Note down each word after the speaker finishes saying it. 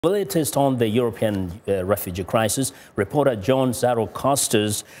The latest on the European refugee crisis, reporter John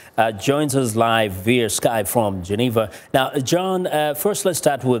Zarocostas joins us live via Skype from Geneva. Now, John, first let's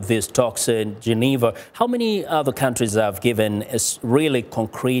start with these talks in Geneva. How many other countries have given really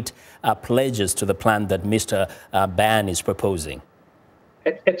concrete pledges to the plan that Mr. Ban is proposing?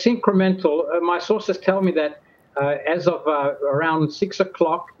 It's incremental. My sources tell me that as of around 6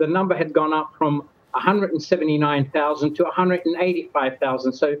 o'clock, the number had gone up from 179,000 to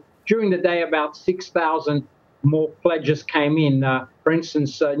 185,000. So during the day, about 6,000 more pledges came in. For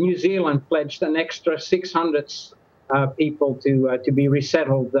instance, New Zealand pledged an extra 600 people to be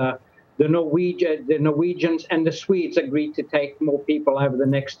resettled. The Norwegians and the Swedes agreed to take more people over the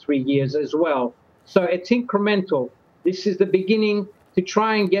next 3 years as well. So it's incremental. This is the beginning to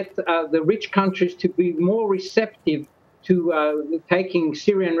try and get the rich countries to be more receptive to taking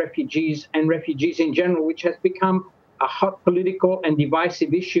Syrian refugees and refugees in general, which has become a hot political and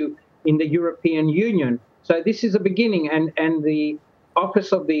divisive issue in the European Union. So this is a beginning, and the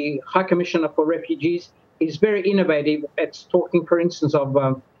Office of the High Commissioner for Refugees is very innovative. It's talking, for instance,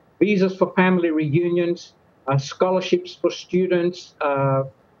 of visas for family reunions, scholarships for students,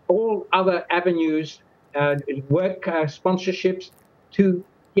 all other avenues, work sponsorships to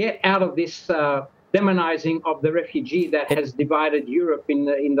get out of this demonizing of the refugee that has divided Europe in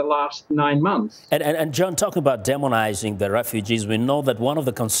the last 9 months. And John, talking about demonizing the refugees, we know that one of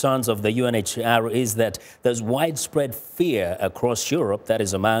the concerns of the UNHCR is that there's widespread fear across Europe, that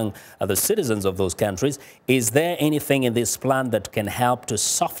is among the citizens of those countries. Is there anything in this plan that can help to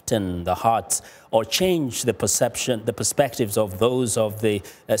soften the hearts or change the perception, the perspectives of those of the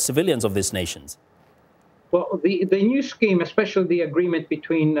civilians of these nations? Well, the new scheme, especially the agreement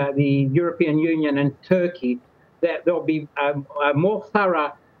between the European Union and Turkey, that there'll be a more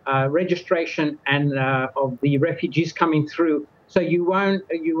thorough registration and of the refugees coming through. So you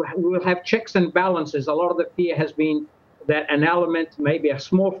will have checks and balances. A lot of the fear has been that an element, maybe a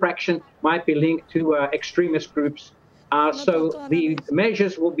small fraction, might be linked to extremist groups. So the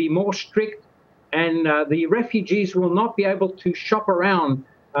measures will be more strict, and the refugees will not be able to shop around.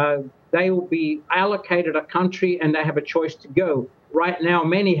 They will be allocated a country and they have a choice to go. Right now,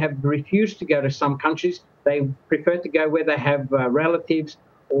 many have refused to go to some countries. They prefer to go where they have relatives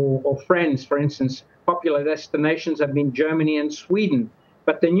or friends. For instance, popular destinations have been Germany and Sweden.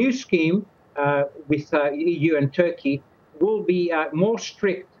 But the new scheme with EU and Turkey will be more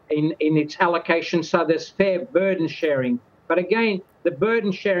strict in its allocation, so there's fair burden sharing. But again, the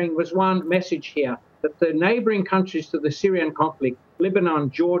burden sharing was one message here, that the neighboring countries to the Syrian conflict, Lebanon,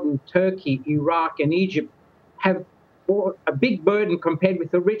 Jordan, Turkey, Iraq, and Egypt, have a big burden compared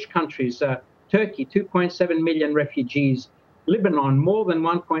with the rich countries. Turkey, 2.7 million refugees. Lebanon, more than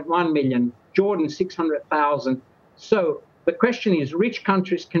 1.1 million. Jordan, 600,000. So the question is, rich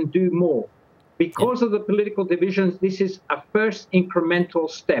countries can do more. Because of the political divisions, this is a first incremental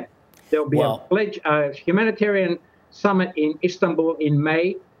step. There'll be a humanitarian summit in Istanbul in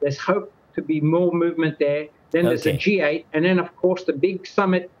May. There's hope to be more movement there. Then there's a G8, and then, of course, the big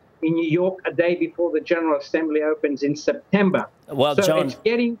summit in New York a day before the General Assembly opens in September. Well, so John, it's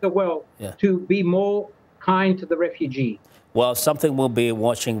getting the world to be more kind to the refugee. Well, something we'll be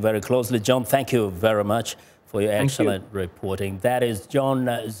watching very closely. John, thank you very much for your excellent reporting. That is John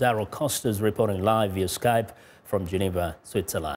Zarocostas reporting live via Skype from Geneva, Switzerland.